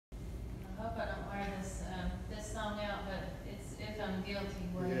come guilty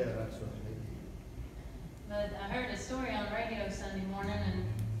way. Yeah, that's right. But I heard a story on the radio Sunday morning,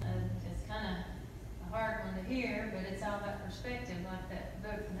 and it's kind of a hard one to hear, but it's all about perspective, like that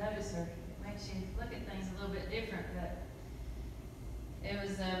book, Noticer. It makes you look at things a little bit different. But it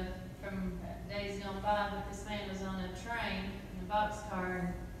was from days gone by, but this man was on a train in a boxcar,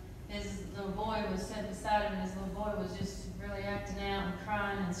 and his little boy was sitting beside him, and his little boy was just really acting out and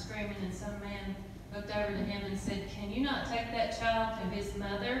crying and screaming, and some man looked over to him and said, "Can you not take that child to his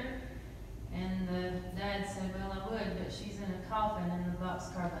mother?" And the dad said, "Well, I would, but she's in a coffin in the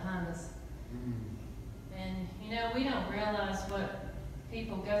boxcar behind us." And, you know, we don't realize what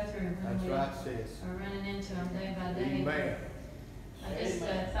people go through when we are running into them day by day. Amen. I just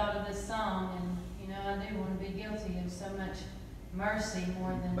thought of this song, and, you know, I do want to be guilty of so much mercy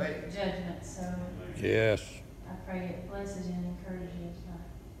more than judgment. So yes, I pray it blesses you and encourages you tonight.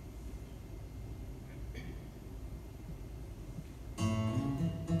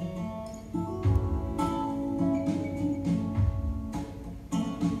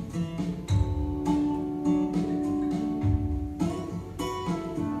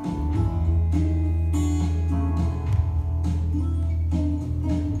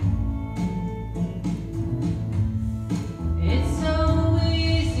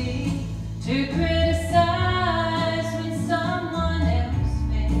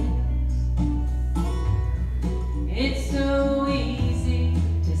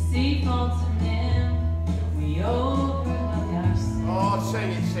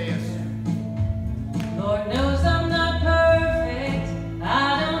 Lord knows I'm not perfect. I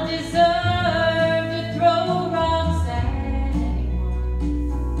don't deserve to throw rocks at anyone.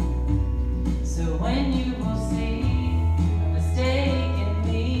 So when you will see a mistake in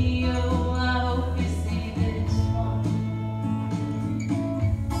me, oh, I hope you see this one.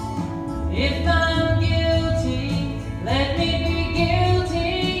 If I'm guilty, let me be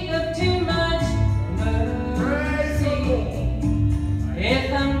guilty of too much mercy.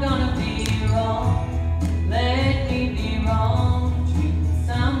 If I'm gonna be wrong, let me be wrong, treating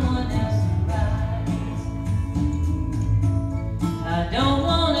someone else right. I don't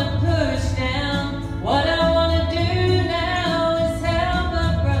want to push down. What I want to do now is help my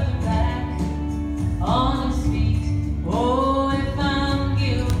brother back on his feet. Oh, if I'm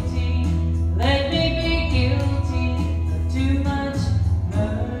guilty, let me be guilty of too much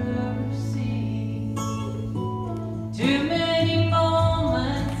mercy. Too many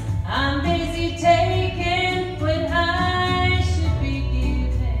moments I'm busy taking when I should be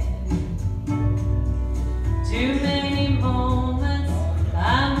giving. Too many moments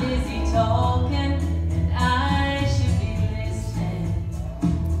I'm busy talking and I should be listening.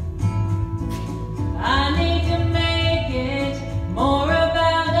 I need to make it more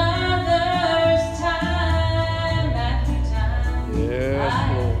about others time after time. Yes, I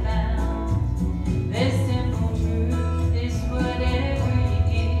have Lord. found this simple truth is whatever you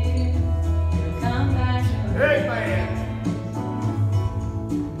give, it'll come back around. Amen.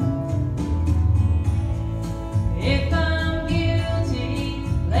 If I'm guilty,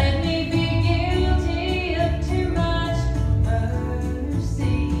 let me be guilty of too much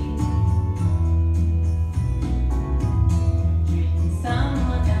mercy. Treating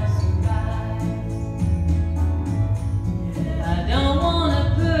someone else right. I don't want to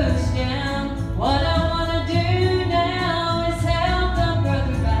push down. What I want to do now is help my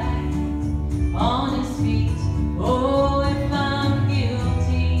brother back on his feet. Oh, if I'm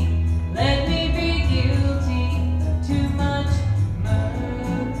guilty, let me be guilty of too much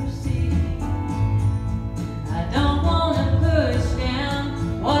mercy. I don't want to push down.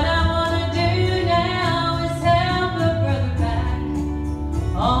 What I want to do now is help a brother back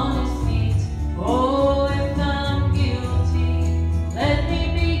on his feet. Oh, if I'm guilty, let me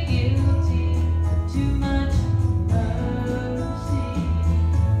be guilty of too much mercy.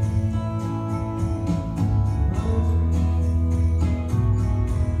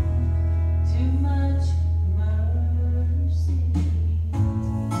 Too much mercy.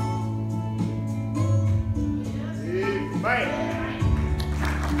 Amen.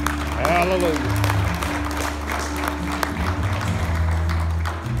 Hallelujah.